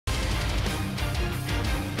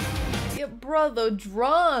bro, the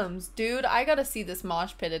drums, dude. I gotta see this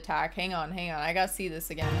mosh pit attack. Hang on. I gotta see this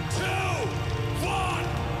again. 2, 1,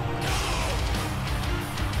 go!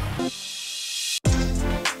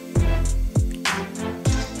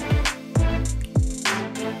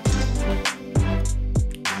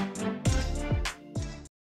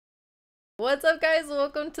 What's up, guys?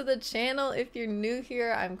 Welcome to the channel. If you're new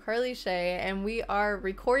here, I'm Carlie-Shea, and we are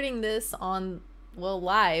recording this on, well,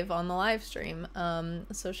 live on the live stream.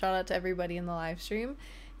 So shout out to everybody in the live stream.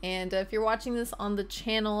 And if you're watching this on the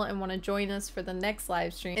channel and want to join us for the next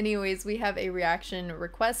live stream, anyways, we have a reaction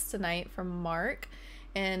request tonight from Mark,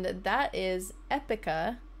 and that is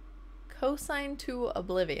Epica, Consign to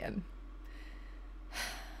Oblivion.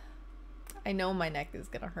 I know my neck is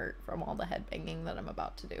gonna hurt from all the headbanging that I'm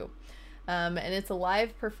about to do. And it's a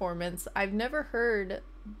live performance. I've never heard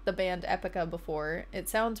the band Epica before. It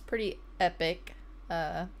sounds pretty epic.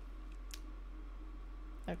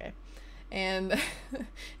 Okay. And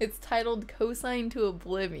it's titled Consign to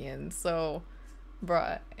Oblivion. So,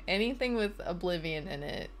 bruh, anything with Oblivion in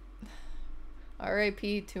it,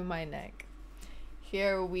 RIP to my neck.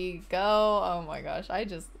 Here we go. Oh my gosh. I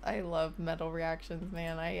love metal reactions,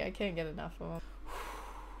 man. I can't get enough of them.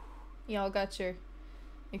 Y'all got your...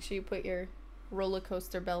 Make sure you put your roller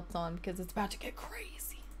coaster belts on because it's about to get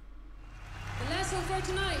crazy. The last one for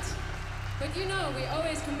tonight. But you know, we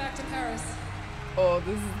always come back to Paris. Oh,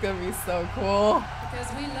 this is gonna be so cool. Because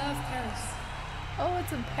we love Paris. Oh,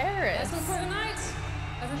 it's in Paris. Last one for tonight.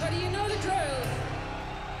 Everybody, you know the drill.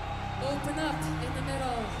 Open up in the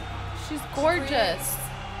middle. She's gorgeous.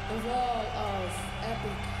 The wall of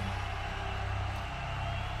Epic.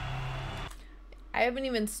 I haven't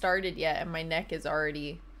even started yet and my neck is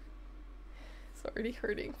already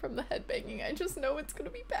hurting from the headbanging. I just know it's gonna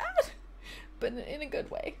be bad, but in a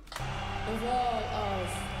good way. The wall of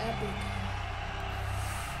Epic.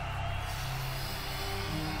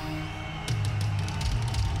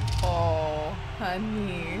 Oh,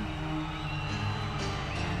 honey.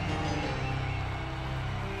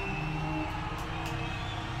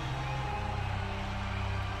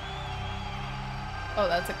 Oh,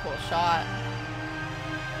 that's a cool shot.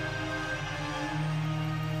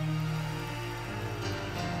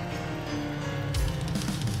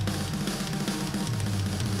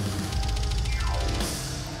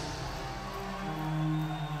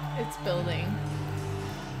 It's building.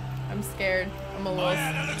 I'm scared. I'm a little... Oh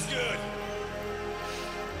yeah, that looks good.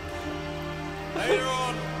 Later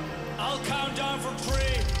on, I'll count down from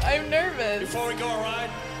 3. I'm nervous. Before we go,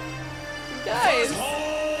 alright? Guys. First,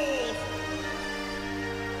 hold!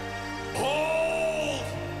 Hold!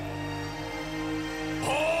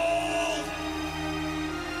 Hold!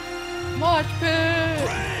 Mosh pit! 3,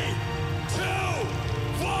 2,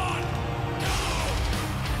 1, go!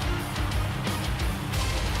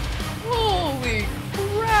 Holy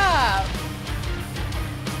crap!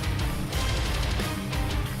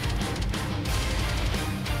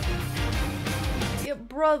 Yeah,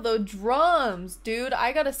 bro, the drums, dude.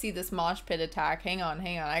 I gotta see this mosh pit attack. Hang on.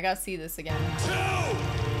 I gotta see this again. 2,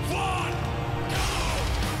 1, go!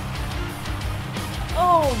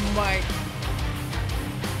 Oh my...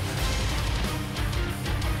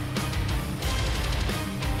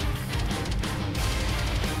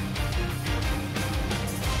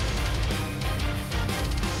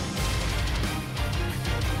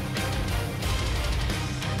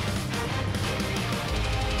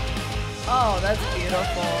 Oh, that's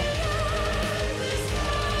beautiful.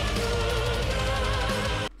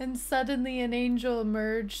 And suddenly an angel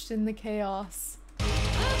emerged in the chaos.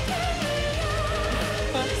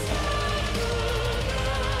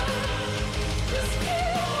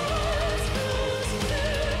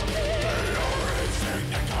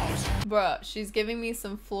 Bruh, she's giving me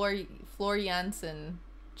some Floor Jansen,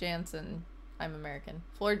 I'm American.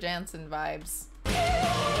 Floor Jansen vibes.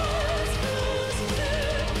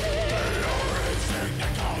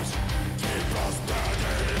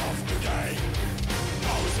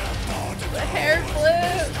 The hair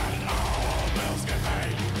flip!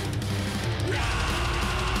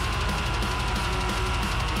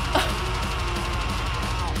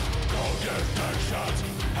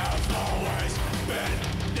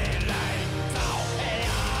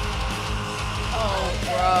 Oh,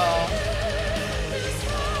 bro.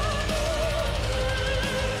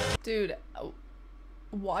 Dude,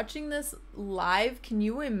 watching this live, can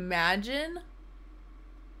you imagine?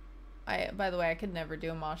 By the way, I could never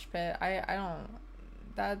do a mosh pit. I don't,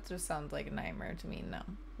 that just sounds like a nightmare to me.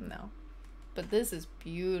 No. But this is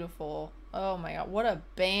beautiful. Oh my god, what a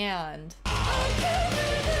band.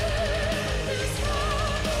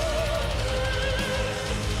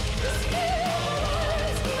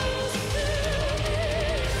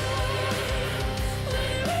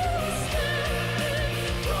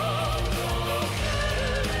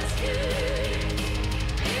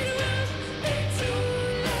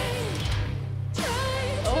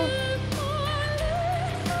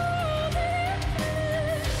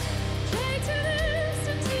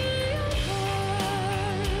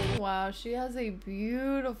 she has a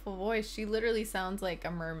beautiful voice. She literally sounds like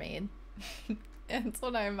a mermaid. That's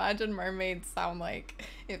what I imagine mermaids sound like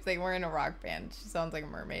if they were in a rock band. She sounds like a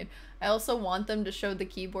mermaid. I also want them to show the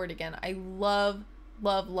keyboard again. I love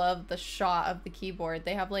the shot of the keyboard.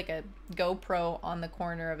 They have like a GoPro on the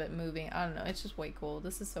corner of it moving. I don't know. It's just way cool.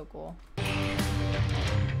 This is so cool. Ooh.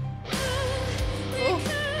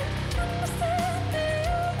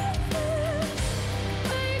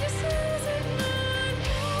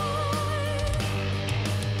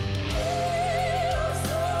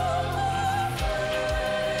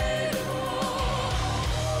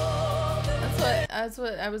 That's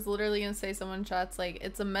what I was literally gonna say. Someone chat's like,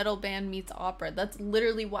 it's a metal band meets opera. That's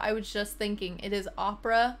literally what I was just thinking. It is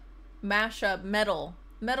opera, mashup, metal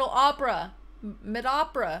opera,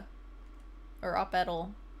 mid-opera, or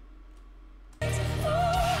op-edal.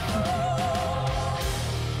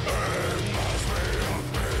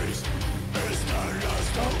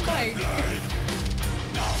 Oh my God.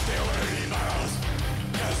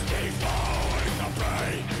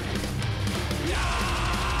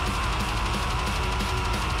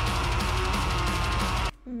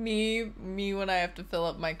 Me when I have to fill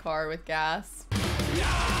up my car with gas. Oh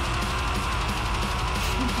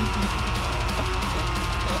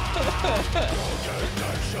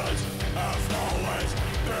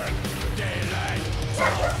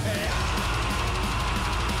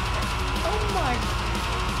my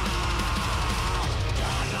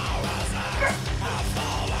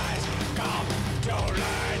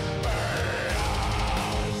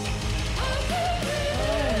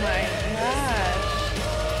God.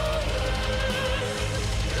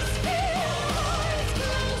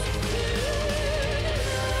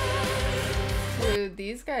 Dude,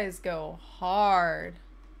 these guys go hard.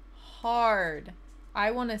 I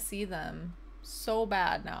want to see them so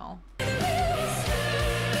bad now.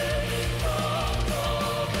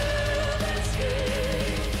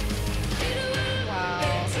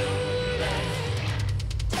 Wow.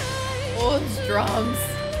 Oh, those drums.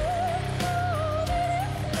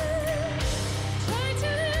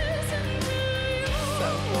 So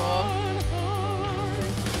cool.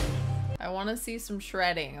 I want to see some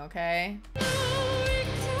shredding, okay?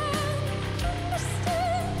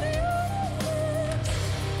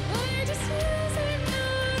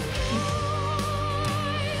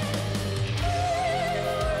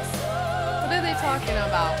 What are they talking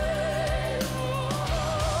about?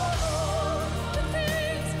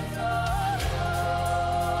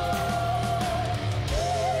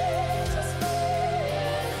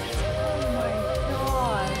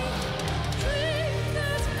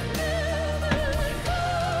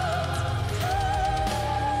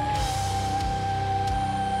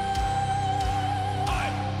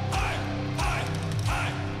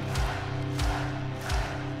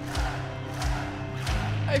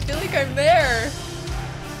 I feel like I'm there.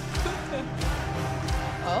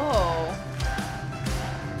 Oh.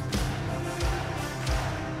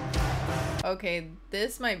 Okay,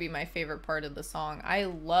 this might be my favorite part of the song. I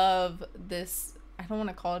love this. I don't want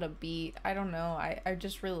to call it a beat. I don't know. I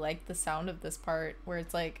just really like the sound of this part where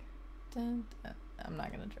it's like, dun, dun. I'm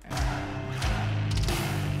not gonna try.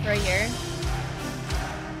 Right here.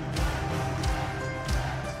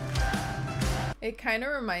 It kind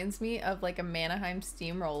of reminds me of like a Mannheim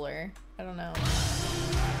steamroller. I don't know.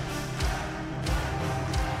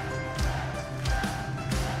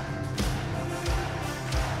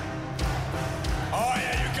 Oh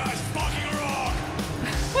yeah, you guys fucking rock!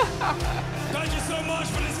 Thank you so much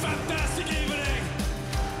for this fantastic evening!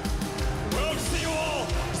 We hope to see you all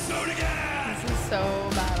soon again! This is so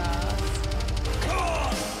badass. Come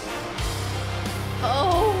on!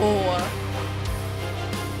 Oh!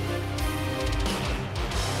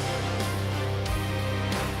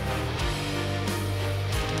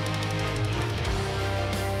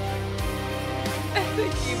 The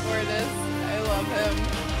keyboardist. I love him.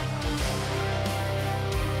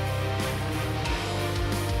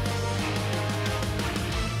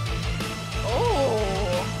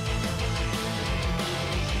 Oh!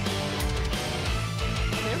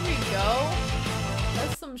 There we go.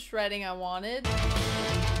 That's some shredding I wanted.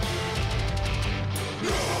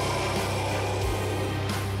 Bro.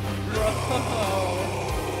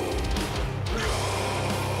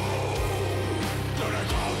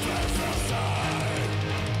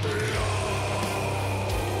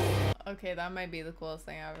 Okay, that might be the coolest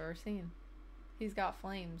thing I've ever seen. He's got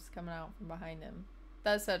flames coming out from behind him.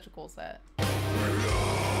 That's such a cool set.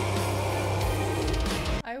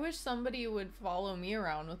 I wish somebody would follow me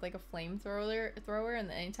around with like a flamethrower, and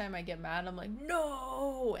then anytime I get mad, I'm like,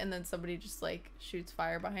 no! And then somebody just like shoots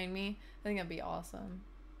fire behind me. I think that'd be awesome.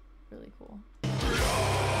 Really cool.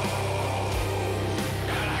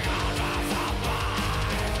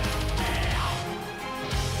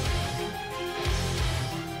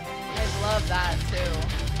 I love that too.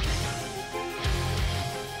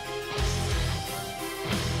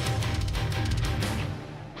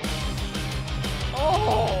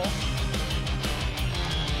 Oh!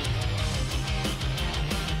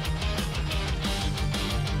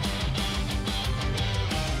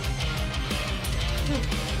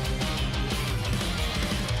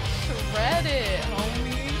 Shred it,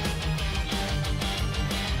 homie.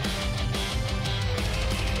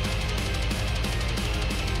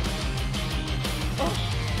 Oh.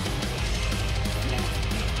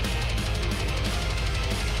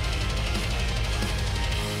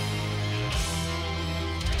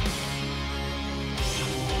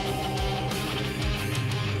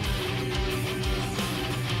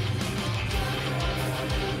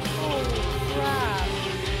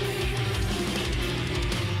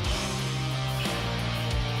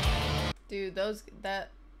 Dude, those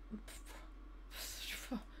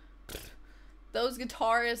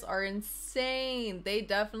guitarists are insane. They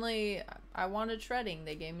definitely, I wanted shredding.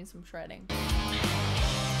 They gave me some shredding.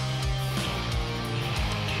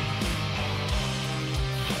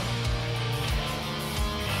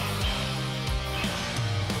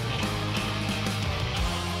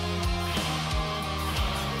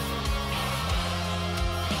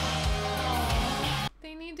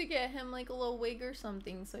 They need to get him like a little wig or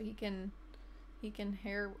something so he can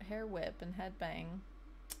hair whip and headbang.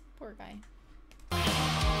 Poor guy.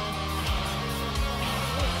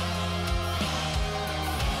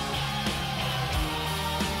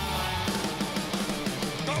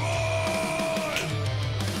 Come on!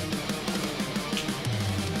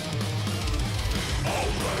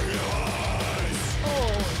 Open your eyes!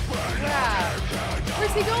 Oh crap!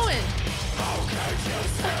 Where's he going? How can you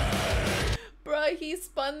say? Bruh, he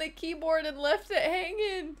spun the keyboard and left it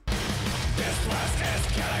hanging. This quest is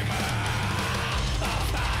killing me. The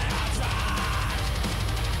fire drive.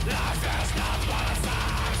 Life is not what it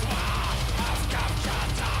seems. I've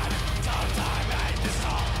captured time. Don't time made this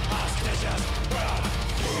all auspicious world.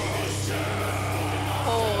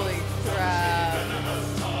 Holy crap.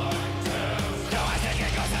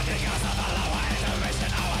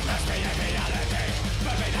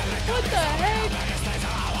 What the heck?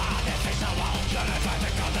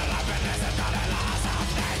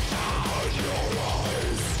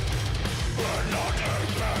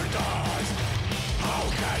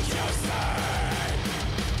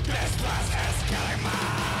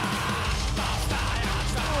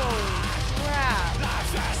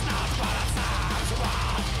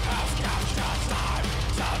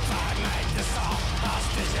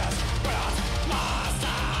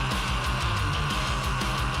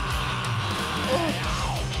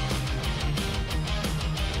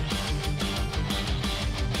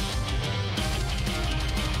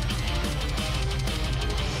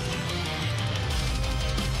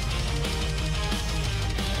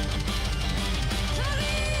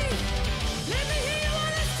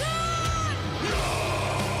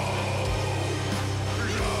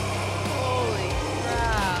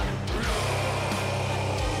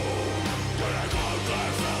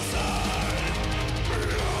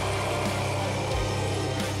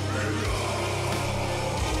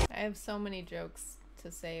 I have so many jokes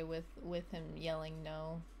to say with him yelling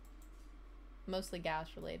no. Mostly gas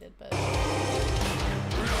related, but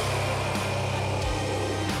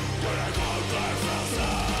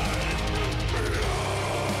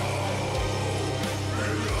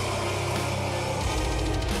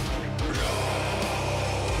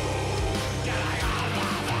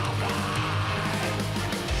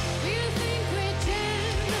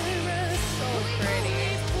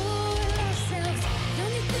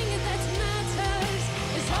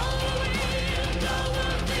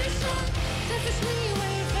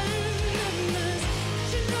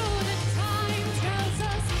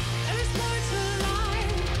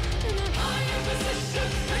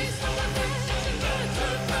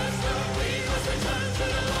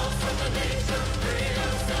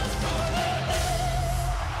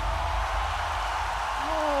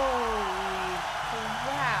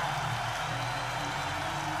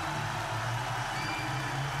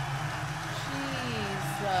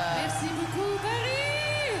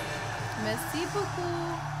merci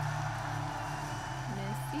beaucoup.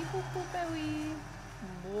 Merci beaucoup, Bowie.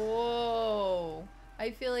 Whoa.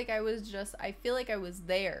 I feel like I was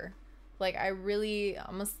there. Like, I'm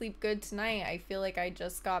gonna sleep good tonight. I feel like I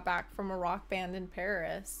just got back from a rock band in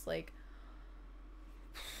Paris. Like,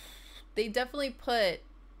 they definitely put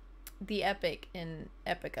the epic in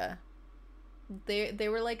Epica. They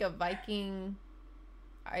were like a Viking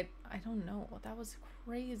I don't know. That was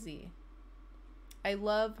crazy. I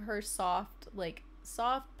love her soft,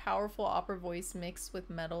 powerful opera voice mixed with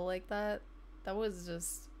metal like that. That was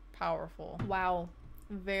just powerful. Wow.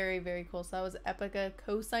 Very, very cool. So that was Epica,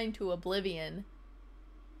 Consign to Oblivion.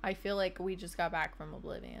 I feel like we just got back from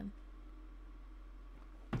Oblivion.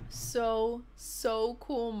 So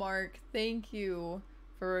cool, Mark. Thank you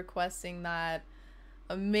for requesting that.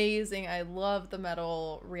 Amazing. I love the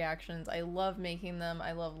metal reactions. I love making them.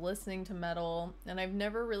 I love listening to metal. And I've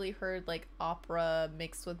never really heard like opera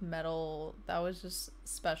mixed with metal. That was just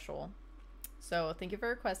special. So thank you for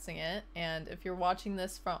requesting it. And if you're watching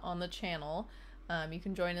this on the channel, you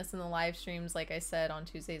can join us in the live streams, like I said, on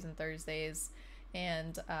Tuesdays and Thursdays.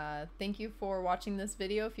 And thank you for watching this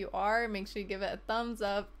video. If you are, make sure you give it a thumbs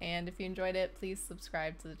up, and if you enjoyed it, please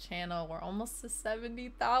subscribe to the channel. We're almost to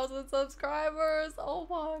 70,000 subscribers. Oh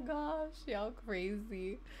my gosh, y'all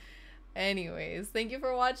crazy. Anyways, thank you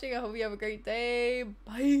for watching. I hope you have a great day.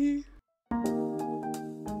 Bye.